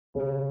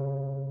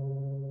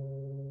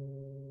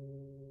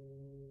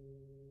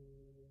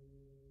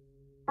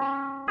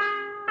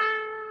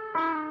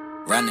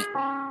Run it.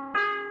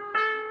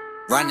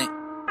 Run it.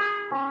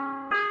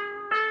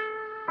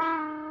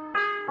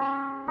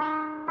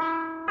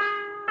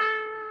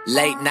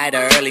 Late night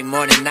or early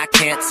morning, I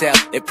can't tell.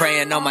 They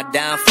praying on my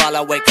downfall,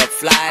 I wake up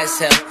fly as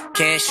hell.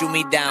 Can't shoot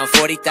me down,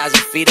 40,000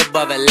 feet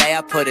above LA.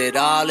 I put it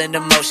all into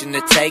motion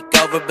to take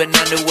over, been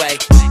underway.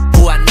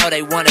 Ooh, I know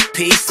they want a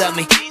piece of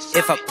me.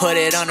 If I put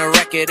it on a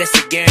record, it's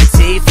a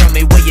guarantee from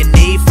me. What you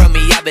need from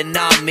me, I've been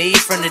on me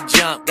from the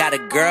jump. Got a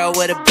girl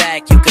with a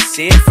back, you can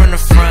see it from the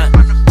front.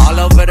 All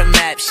over the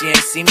map, she ain't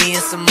seen me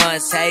in some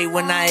months. Hey,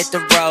 when I hit the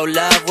road,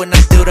 love when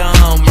I do the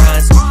home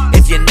runs.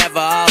 If you're never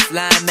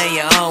offline, man,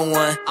 you own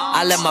one.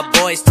 I let my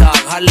boys talk,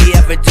 hardly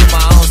ever do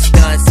my own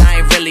stunts. I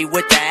ain't really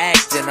with the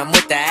acting, I'm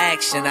with the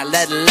action. I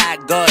let a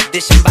lot go,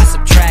 addition by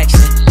subtraction.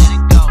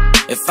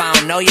 If I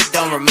don't know you,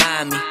 don't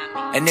remind me.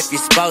 And if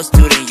you're supposed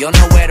to, then you'll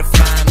know where to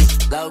find me.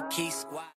 Low-key squad.